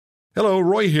Hello,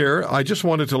 Roy here. I just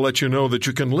wanted to let you know that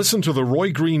you can listen to The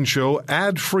Roy Green Show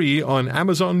ad-free on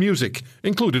Amazon Music,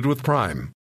 included with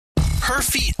Prime. Her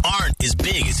feet aren't as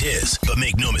big as his, but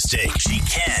make no mistake, she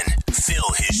can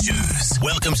fill his shoes.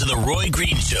 Welcome to The Roy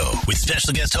Green Show with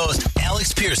special guest host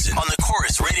Alex Pearson on the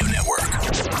Chorus Radio Network.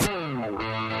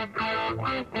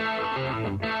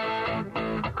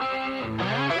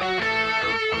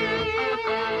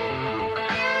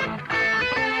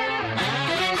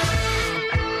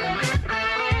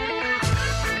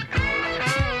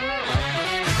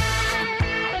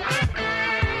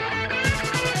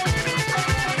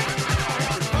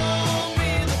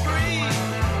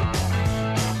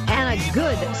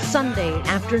 Good Sunday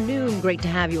afternoon. Great to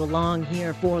have you along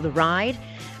here for the ride.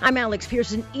 I'm Alex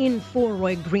Pearson in for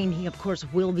Roy Green. He, of course,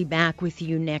 will be back with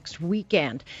you next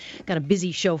weekend. Got a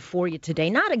busy show for you today.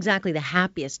 Not exactly the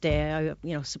happiest day.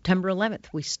 September 11th,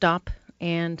 we stop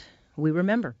and we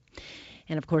remember.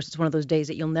 And, of course, it's one of those days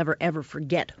that you'll never, ever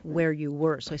forget where you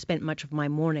were. So I spent much of my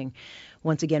morning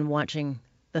once again watching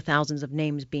the thousands of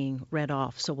names being read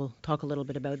off. So we'll talk a little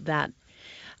bit about that.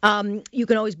 You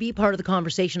can always be part of the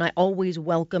conversation. I always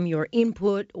welcome your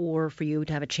input or for you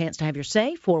to have a chance to have your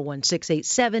say.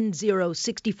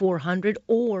 416-870-6400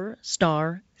 or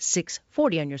star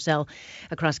 640 on your cell.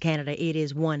 Across Canada, it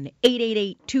is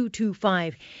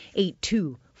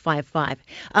 1-888-225-8255.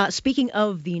 Speaking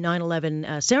of the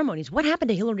 9/11 ceremonies, what happened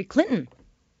to Hillary Clinton?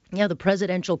 Yeah, the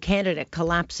presidential candidate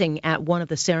collapsing at one of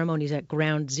the ceremonies at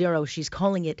Ground Zero. She's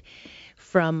calling it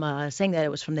from saying that it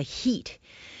was from the heat.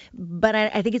 But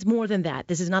I think it's more than that.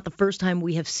 This is not the first time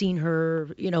we have seen her,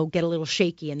 get a little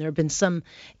shaky, and there have been some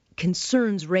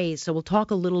concerns raised. So we'll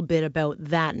talk a little bit about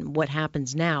that and what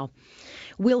happens now.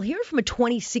 We'll hear from a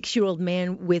 26-year-old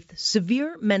man with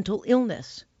severe mental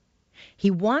illness.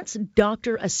 He wants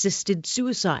doctor-assisted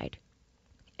suicide.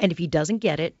 And if he doesn't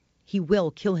get it, he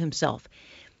will kill himself.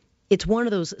 It's one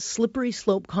of those slippery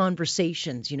slope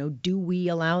conversations. Do we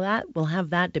allow that? We'll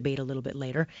have that debate a little bit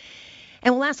later.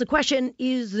 And we'll ask the question,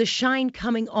 is the shine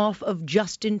coming off of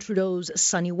Justin Trudeau's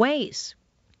sunny ways?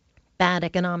 Bad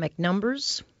economic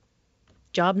numbers,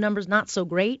 job numbers not so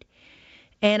great,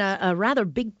 and a rather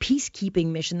big peacekeeping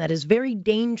mission that is very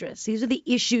dangerous. These are the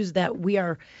issues that we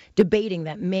are debating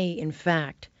that may, in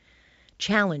fact,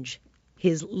 challenge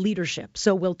his leadership.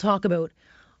 So we'll talk about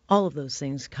all of those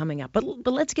things coming up. But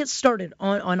let's get started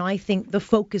on, I think, the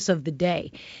focus of the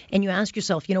day. And you ask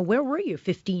yourself, where were you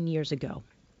 15 years ago?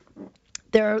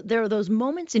 There are those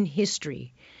moments in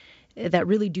history that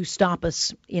really do stop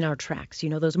us in our tracks.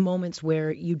 Those moments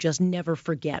where you just never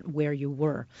forget where you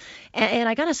were. And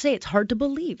I got to say, it's hard to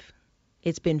believe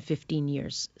it's been 15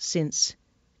 years since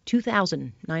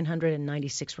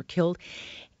 2,996 were killed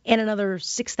and another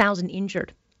 6,000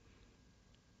 injured.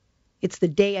 It's the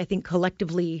day, I think,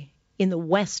 collectively in the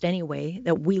West anyway,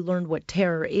 that we learned what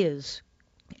terror is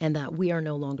and that we are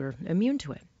no longer immune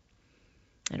to it.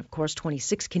 And, of course,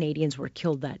 26 Canadians were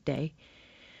killed that day.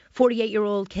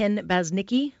 48-year-old Ken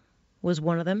Baznicki was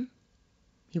one of them.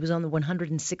 He was on the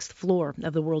 106th floor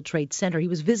of the World Trade Center. He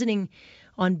was visiting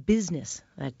on business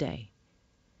that day.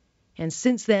 And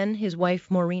since then, his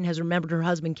wife, Maureen, has remembered her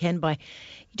husband, Ken, by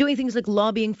doing things like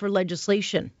lobbying for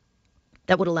legislation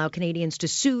that would allow Canadians to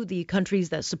sue the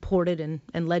countries that supported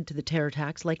and led to the terror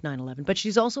attacks like 9/11. But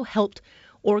she's also helped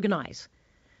organize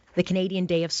the Canadian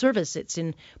Day of Service. It's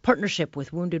in partnership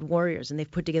with Wounded Warriors, and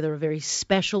they've put together a very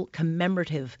special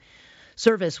commemorative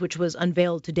service, which was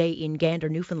unveiled today in Gander,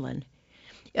 Newfoundland.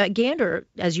 Gander,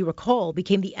 as you recall,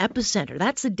 became the epicenter.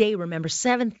 That's the day, remember,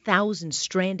 7,000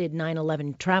 stranded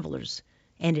 9/11 travelers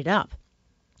ended up.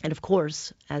 And of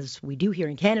course, as we do here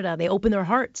in Canada, they opened their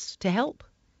hearts to help.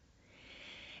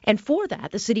 And for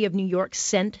that, the city of New York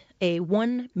sent a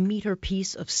 1-meter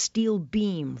piece of steel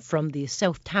beam from the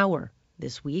South Tower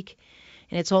this week,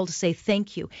 and it's all to say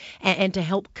thank you and to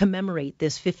help commemorate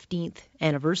this 15th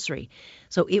anniversary.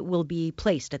 So it will be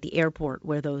placed at the airport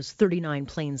where those 39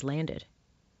 planes landed.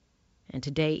 And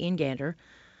today in Gander,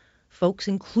 folks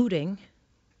including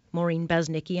Maureen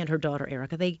Baznicki and her daughter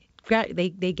Erica, they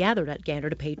gathered at Gander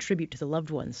to pay tribute to the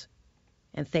loved ones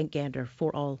and thank Gander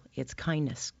for all its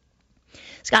kindness.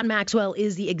 Scott Maxwell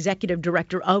is the executive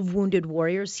director of Wounded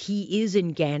Warriors. He is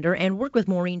in Gander and worked with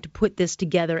Maureen to put this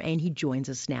together, and he joins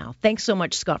us now. Thanks so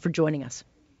much, Scott, for joining us.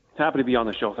 Happy to be on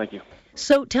the show. Thank you.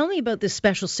 So tell me about this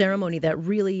special ceremony that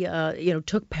really,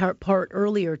 took part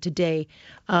earlier today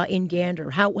in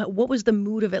Gander. What was the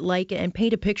mood of it like? And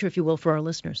paint a picture, if you will, for our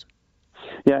listeners.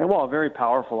 Yeah, well, very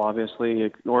powerful, obviously.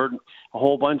 A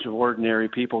whole bunch of ordinary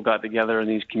people got together in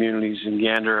these communities in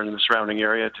Gander and the surrounding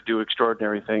area to do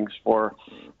extraordinary things for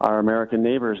our American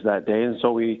neighbors that day. And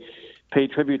so we pay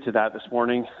tribute to that this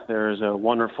morning. There's a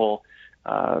wonderful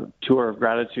tour of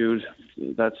gratitude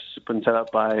that's been set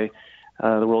up by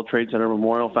the World Trade Center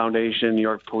Memorial Foundation, New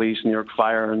York Police, New York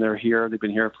Fire, and they're here. They've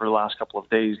been here for the last couple of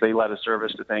days. They led a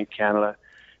service to thank Canada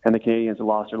and the Canadians who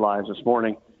lost their lives this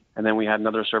morning. And then we had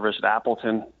another service at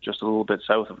Appleton, just a little bit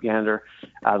south of Gander,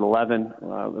 at 11,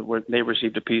 where they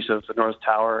received a piece of the North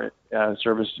Tower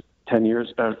service 5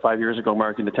 years ago,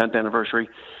 marking the 10th anniversary.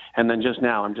 And then just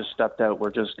now, I'm just stepped out.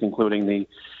 We're just concluding the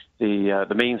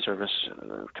main service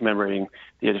commemorating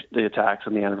the attacks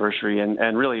on the anniversary,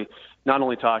 and really not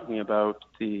only talking about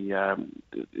the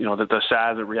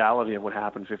sad reality of what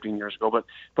happened 15 years ago,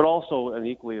 but also, and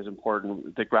equally as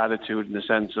important, the gratitude in the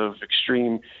sense of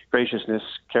extreme graciousness,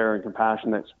 care, and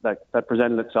compassion that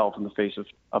presented itself in the face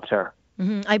of terror.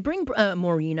 Mm-hmm. I bring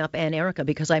Maureen up and Erica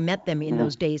because I met them in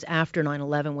those days after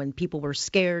 9/11 when people were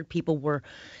scared, people were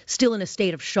still in a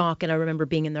state of shock, and I remember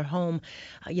being in their home,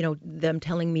 them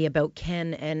telling me about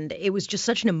Ken, and it was just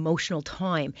such an emotional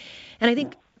time. And I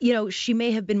think, she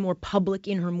may have been more public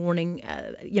in her mourning,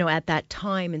 at that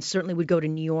time, and certainly would go to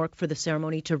New York for the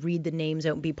ceremony to read the names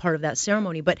out and be part of that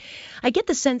ceremony. But I get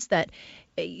the sense that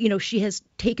she has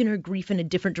taken her grief in a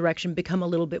different direction, become a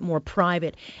little bit more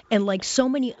private, and like so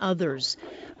many others,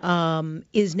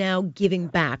 is now giving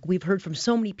back. We've heard from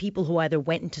so many people who either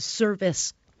went into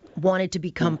service, wanted to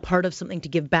become part of something to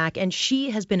give back, and she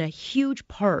has been a huge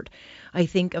part, I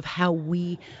think, of how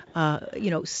we,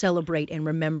 celebrate and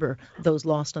remember those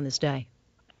lost on this day.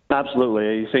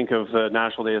 Absolutely. You think of the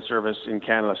National Day of Service in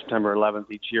Canada, September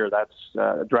 11th each year. That's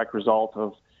a direct result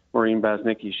of Maureen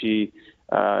Baznicki. She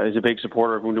is a big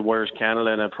supporter of Wounded Warriors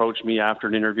Canada and approached me after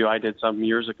an interview I did some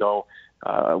years ago,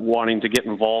 wanting to get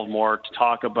involved more to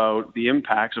talk about the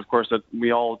impacts, of course, that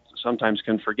we all sometimes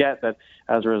can forget that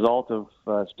as a result of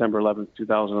September 11th,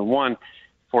 2001,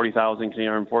 40,000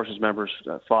 Canadian Armed Forces members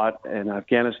fought in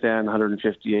Afghanistan,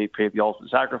 158 paid the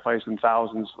ultimate sacrifice, and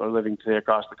thousands are living today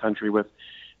across the country with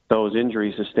those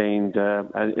injuries sustained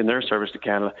in their service to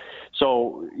Canada.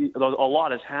 So a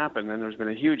lot has happened, and there's been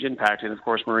a huge impact. And, of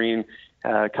course, Maureen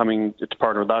coming to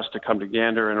partner with us to come to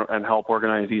Gander and help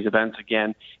organize these events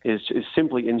again is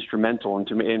simply instrumental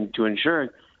into ensuring,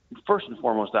 first and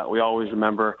foremost, that we always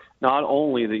remember not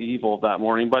only the evil of that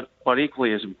morning, but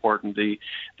equally as important, the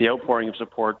outpouring of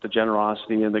support, the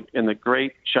generosity, and the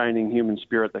great shining human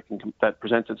spirit that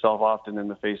presents itself often in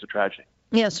the face of tragedy.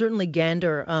 Yeah, certainly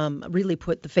Gander really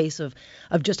put the face of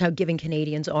just how giving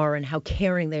Canadians are and how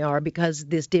caring they are, because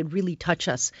this did really touch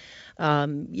us,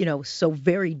 so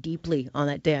very deeply on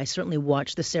that day. I certainly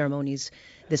watched the ceremonies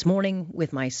this morning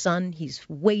with my son. He's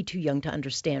way too young to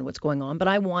understand what's going on, but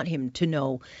I want him to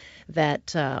know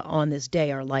that on this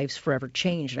day our lives forever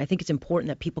changed. And I think it's important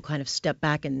that people kind of step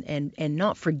back and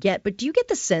not forget. But do you get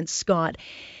the sense, Scott,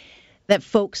 that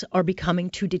folks are becoming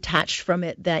too detached from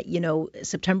it, that,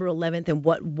 September 11th and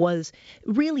what was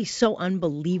really so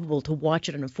unbelievable to watch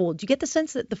it unfold? Do you get the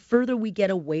sense that the further we get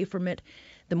away from it,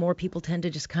 the more people tend to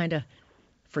just kind of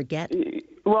forget?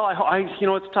 Well,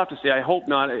 it's tough to say. I hope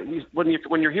not. When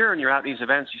you're here and you're at these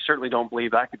events, you certainly don't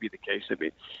believe that could be the case. I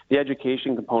mean, the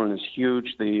education component is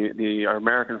huge. Our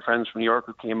American friends from New York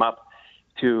who came up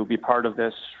to be part of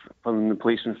this from the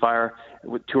police and fire,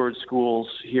 toured schools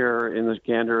here in the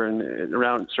Gander and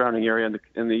around surrounding area,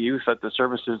 and the youth at the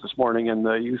services this morning and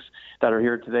the youth that are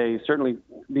here today certainly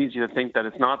leads you to think that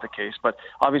it's not the case. But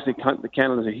obviously,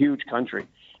 Canada is a huge country.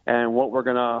 And what we're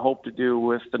going to hope to do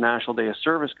with the National Day of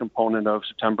Service component of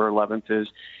September 11th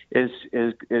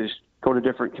is go to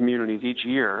different communities each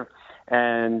year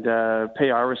and pay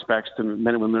our respects to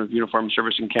men and women of uniformed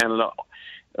service in Canada,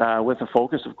 with a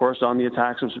focus, of course, on the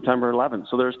attacks of September 11th.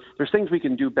 So there's things we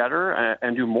can do better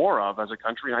and do more of as a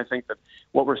country. And I think that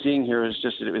what we're seeing here is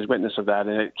witness of that,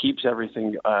 and it keeps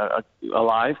everything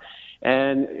alive,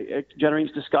 and it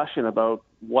generates discussion about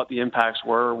what the impacts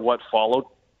were, what followed,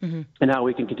 and how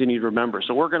we can continue to remember.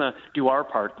 So we're going to do our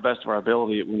part, the best of our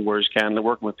ability at Wounded Warriors Canada,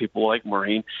 working with people like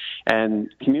Maureen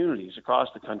and communities across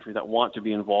the country that want to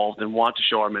be involved and want to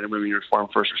show our men and women uniformed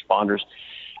first responders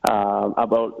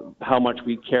about how much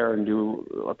we care and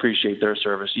do appreciate their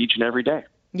service each and every day.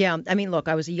 Yeah, I mean, look,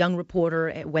 I was a young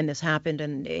reporter when this happened,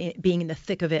 and being in the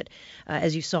thick of it,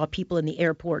 as you saw people in the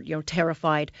airport,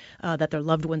 terrified that their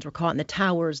loved ones were caught in the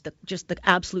towers, just the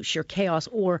absolute sheer chaos,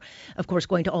 or, of course,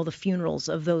 going to all the funerals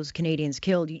of those Canadians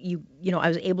killed. I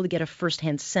was able to get a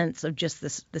firsthand sense of just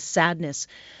the sadness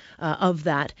of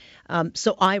that.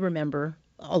 So I remember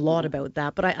a lot about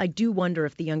that, but I do wonder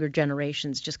if the younger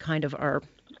generations just kind of are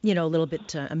a little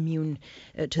bit immune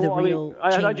to the real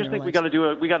change. I just think we got to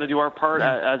do our part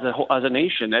as a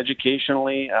nation,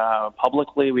 educationally,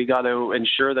 publicly. We got to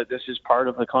ensure that this is part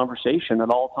of the conversation at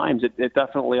all times. It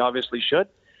definitely, obviously, should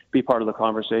be part of the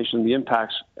conversation. The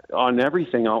impacts on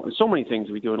everything, so many things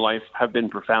we do in life, have been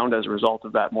profound as a result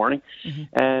of that morning,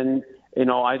 and.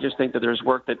 I just think that there's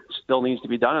work that still needs to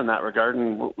be done in that regard.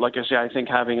 And like I say, I think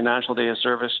having a National Day of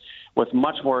Service with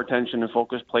much more attention and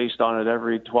focus placed on it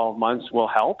every 12 months will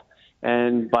help.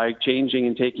 And by changing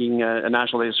and taking a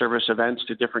National Day of Service events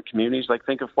to different communities, like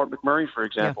think of Fort McMurray, for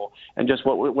example, and just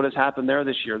what has happened there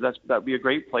this year. That'd be a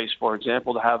great place, for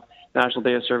example, to have National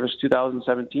Day of Service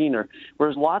 2017. Or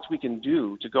there's lots we can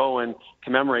do to go and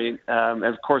commemorate. And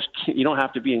of course, you don't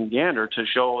have to be in Gander to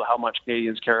show how much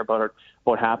Canadians care about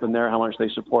what happened there, how much they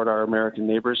support our American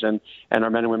neighbors and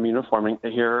our men and women uniforming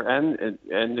here and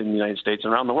in the United States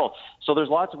and around the world. So there's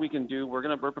lots that we can do.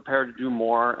 We're prepared to do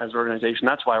more as an organization.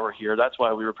 That's why we're here. That's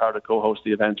why we were proud to co-host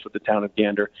the events with the town of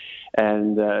Gander.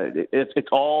 And it's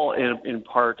all in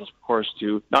part, of course,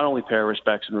 to not only pay our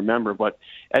respects and remember, but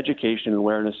education and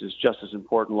awareness is just as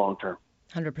important long term.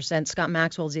 100%. Scott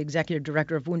Maxwell is the Executive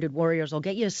Director of Wounded Warriors. I'll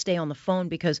get you to stay on the phone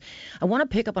because I want to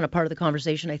pick up on a part of the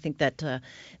conversation I think that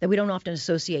we don't often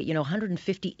associate.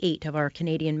 158 of our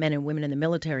Canadian men and women in the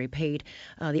military paid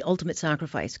the ultimate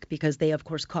sacrifice because they, of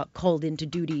course, called into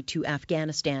duty to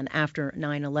Afghanistan after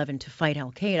 9/11 to fight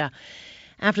al-Qaeda.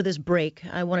 After this break,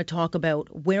 I want to talk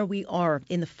about where we are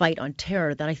in the fight on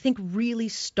terror that I think really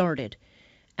started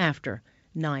after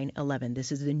 9/11.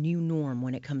 This is the new norm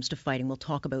when it comes to fighting. We'll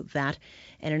talk about that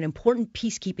and an important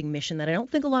peacekeeping mission that I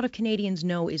don't think a lot of Canadians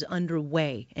know is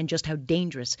underway and just how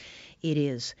dangerous it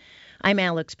is. I'm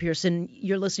Alex Pearson.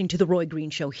 You're listening to The Roy Green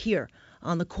Show here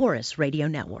on the Chorus Radio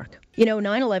Network.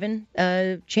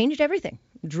 9/11 changed everything,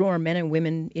 drew our men and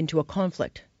women into a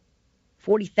conflict.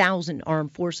 40,000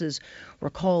 armed forces were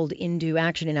called into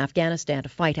action in Afghanistan to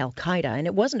fight al-Qaeda, and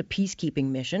it wasn't a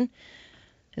peacekeeping mission.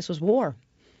 This was war.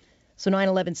 So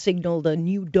 9/11 signaled a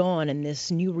new dawn in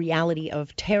this new reality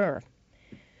of terror.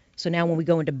 So now when we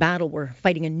go into battle, we're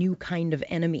fighting a new kind of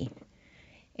enemy.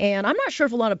 And I'm not sure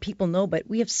if a lot of people know, but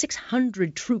we have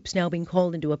 600 troops now being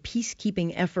called into a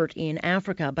peacekeeping effort in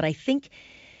Africa. But I think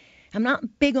I'm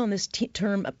not big on this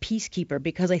term, a peacekeeper,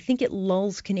 because I think it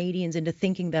lulls Canadians into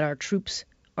thinking that our troops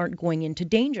aren't going into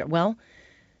danger. Well,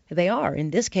 they are.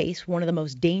 In this case, one of the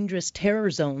most dangerous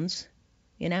terror zones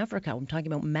in Africa. I'm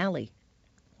talking about Mali,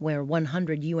 where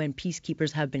 100 UN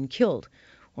peacekeepers have been killed.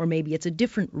 Or maybe it's a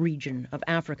different region of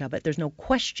Africa, but there's no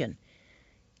question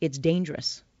it's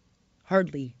dangerous,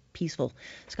 hardly peaceful.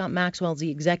 Scott Maxwell is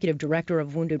the Executive Director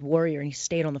of Wounded Warrior, and he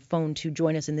stayed on the phone to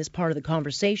join us in this part of the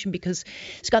conversation because,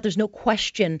 Scott, there's no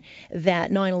question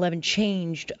that 9/11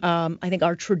 changed, I think,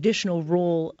 our traditional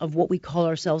role of what we call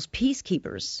ourselves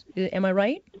peacekeepers. Am I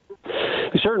right?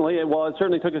 Certainly. Well, it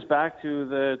certainly took us back to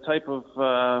the type of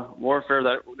warfare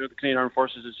that the Canadian Armed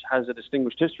Forces has a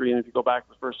distinguished history. And if you go back to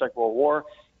the First, Second World War,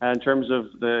 in terms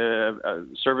of the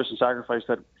service and sacrifice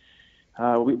that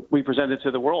we presented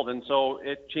to the world. And so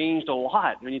it changed a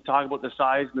lot when you talk about the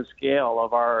size and the scale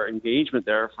of our engagement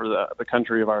there for the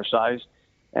country of our size.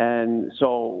 And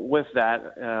so with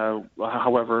that,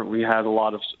 however, we had a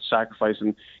lot of sacrifice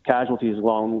and casualties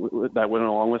that went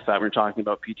along with that. We're talking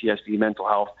about PTSD, mental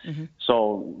health. Mm-hmm.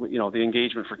 So, the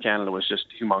engagement for Canada was just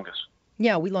humongous.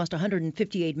 Yeah, we lost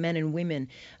 158 men and women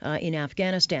in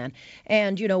Afghanistan.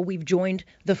 And, we've joined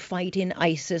the fight in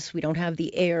ISIS. We don't have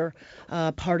the air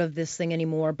part of this thing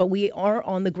anymore. But we are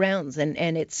on the grounds, and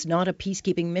it's not a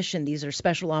peacekeeping mission. These are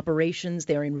special operations.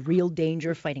 They're in real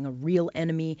danger, fighting a real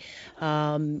enemy. There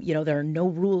are no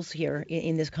rules here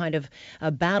in this kind of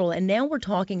battle. And now we're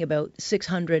talking about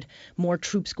 600 more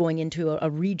troops going into a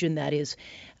region that is,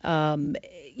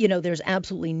 there's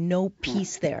absolutely no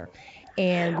peace there.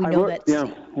 And we know that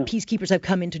peacekeepers have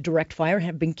come into direct fire and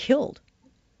have been killed.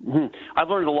 Mm-hmm. I've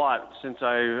learned a lot since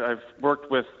I've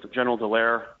worked with General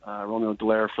Dallaire, Romeo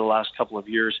Dallaire, for the last couple of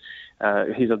years.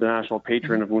 He's the national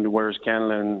patron of Wounded Warriors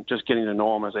Canada, and just getting to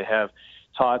know him as I have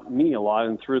taught me a lot,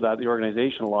 and through that the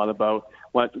organization a lot about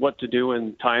what to do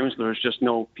in times there's just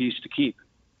no peace to keep.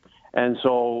 And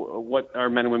so what our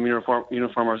men and women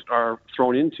uniformers are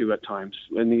thrown into at times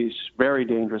in these very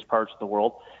dangerous parts of the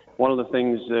world. One of the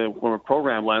things from a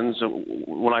program lens,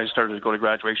 when I started to go to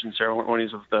graduation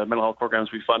ceremonies of the mental health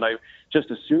programs we fund, I just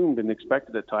assumed and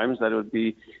expected at times that it would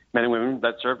be men and women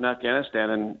that served in Afghanistan,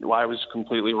 and I was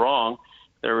completely wrong.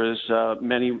 There was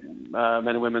many men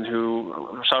and women who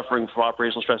were suffering from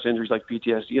operational stress injuries like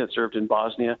PTSD that served in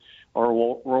Bosnia or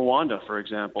Rwanda, for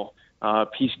example,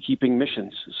 peacekeeping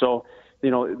missions. So,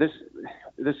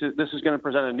 this is going to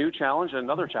present a new challenge and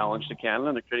another challenge to Canada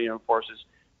and the Canadian forces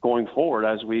going forward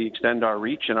as we extend our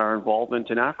reach and our involvement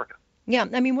in Africa. Yeah,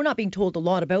 I mean, we're not being told a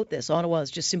lot about this. Ottawa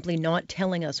is just simply not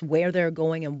telling us where they're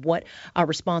going and what our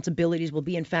responsibilities will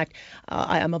be. In fact,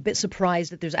 I'm a bit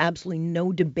surprised that there's absolutely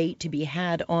no debate to be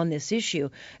had on this issue,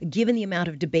 given the amount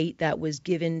of debate that was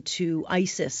given to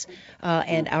ISIS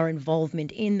and our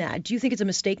involvement in that. Do you think it's a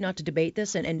mistake not to debate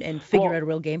this and figure out a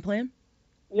real game plan?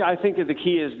 Yeah, I think that the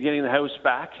key is getting the House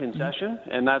back in session,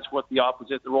 and that's what the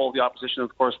role of the opposition,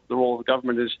 of course, the role of the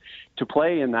government is to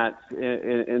play in that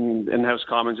in House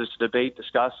Commons is to debate,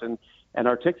 discuss, and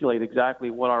articulate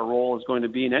exactly what our role is going to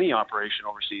be in any operation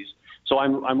overseas. So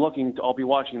I'll be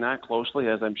watching that closely,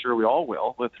 as I'm sure we all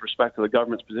will, with respect to the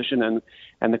government's position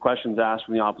and the questions asked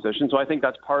from the opposition. So I think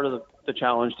that's part of the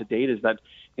challenge to date, is that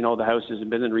the House has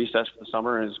been in recess for the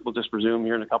summer and will just resume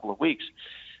here in a couple of weeks.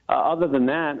 Other than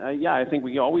that, I think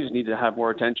we always need to have more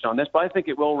attention on this. But I think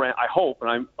it will ramp. I hope,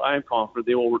 and I'm confident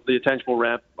the attention will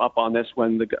ramp up on this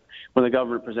when the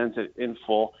government presents it in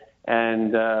full,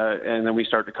 and then we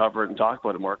start to cover it and talk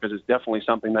about it more, because it's definitely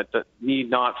something that need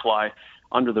not fly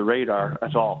under the radar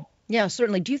at all. Yeah,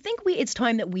 certainly. Do you think it's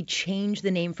time that we change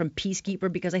the name from Peacekeeper?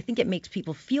 Because I think it makes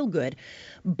people feel good,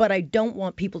 but I don't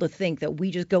want people to think that we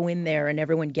just go in there and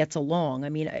everyone gets along. I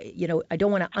mean, I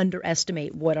don't want to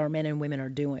underestimate what our men and women are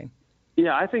doing.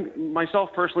 Yeah, I think myself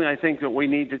personally, I think that we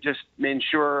need to just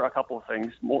ensure a couple of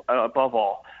things. Above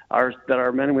all, that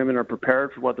our men and women are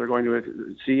prepared for what they're going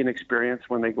to see and experience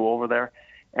when they go over there,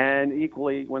 and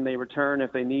equally when they return,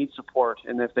 if they need support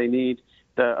and if they need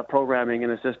the programming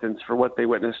and assistance for what they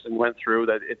witnessed and went through,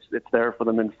 that it's there for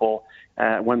them in full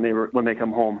when they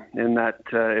come home. And that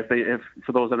if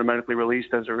for those that are medically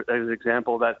released, as an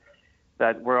example,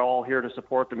 that we're all here to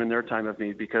support them in their time of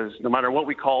need, because no matter what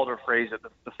we call it or phrase it,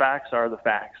 the facts are the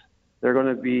facts. They're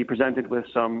going to be presented with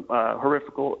some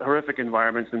horrific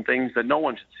environments and things that no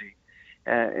one should see.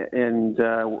 And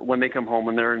when they come home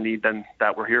and they're in need, then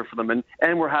that we're here for them.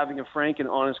 And we're having a frank and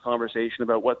honest conversation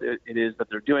about what it is that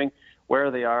they're doing, where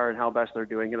they are, and how best they're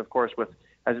doing it. Of course,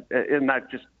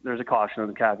 there's a caution and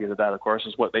a caveat of that, of course,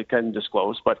 is what they can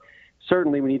disclose. But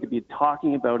certainly we need to be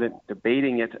talking about it,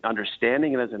 debating it,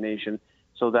 understanding it as a nation,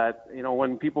 so that,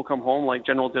 when people come home, like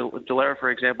General Dallaire, for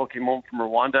example, came home from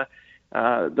Rwanda,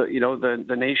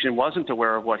 the nation wasn't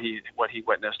aware of what he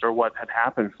witnessed or what had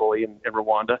happened fully in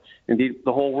Rwanda. Indeed,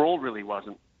 the whole world really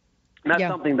wasn't. And that's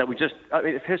something that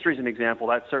if history is an example,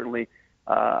 that's certainly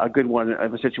a good one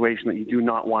of a situation that you do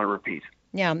not want to repeat.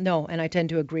 Yeah, no, and I tend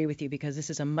to agree with you, because this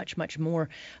is a much, much more,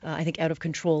 I think, out of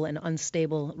control and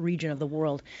unstable region of the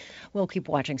world. We'll keep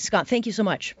watching. Scott, thank you so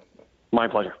much. My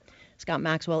pleasure. Scott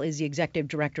Maxwell is the executive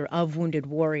director of Wounded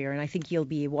Warrior, and I think he'll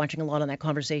be watching a lot on that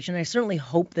conversation. I certainly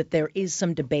hope that there is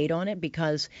some debate on it,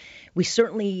 because we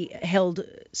certainly held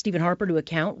Stephen Harper to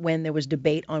account when there was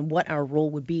debate on what our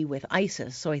role would be with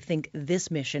ISIS. So I think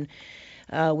this mission,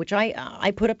 which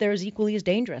I put up there as equally as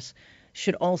dangerous,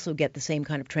 should also get the same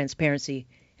kind of transparency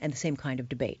and the same kind of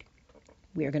debate.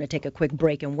 We are going to take a quick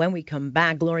break, and when we come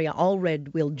back, Gloria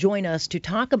Allred will join us to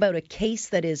talk about a case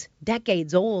that is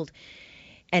decades old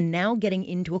and now getting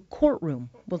into a courtroom.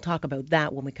 We'll talk about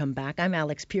that when we come back. I'm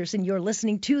Alex Pearson. You're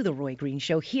listening to The Roy Green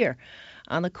Show here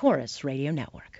on the Chorus Radio Network.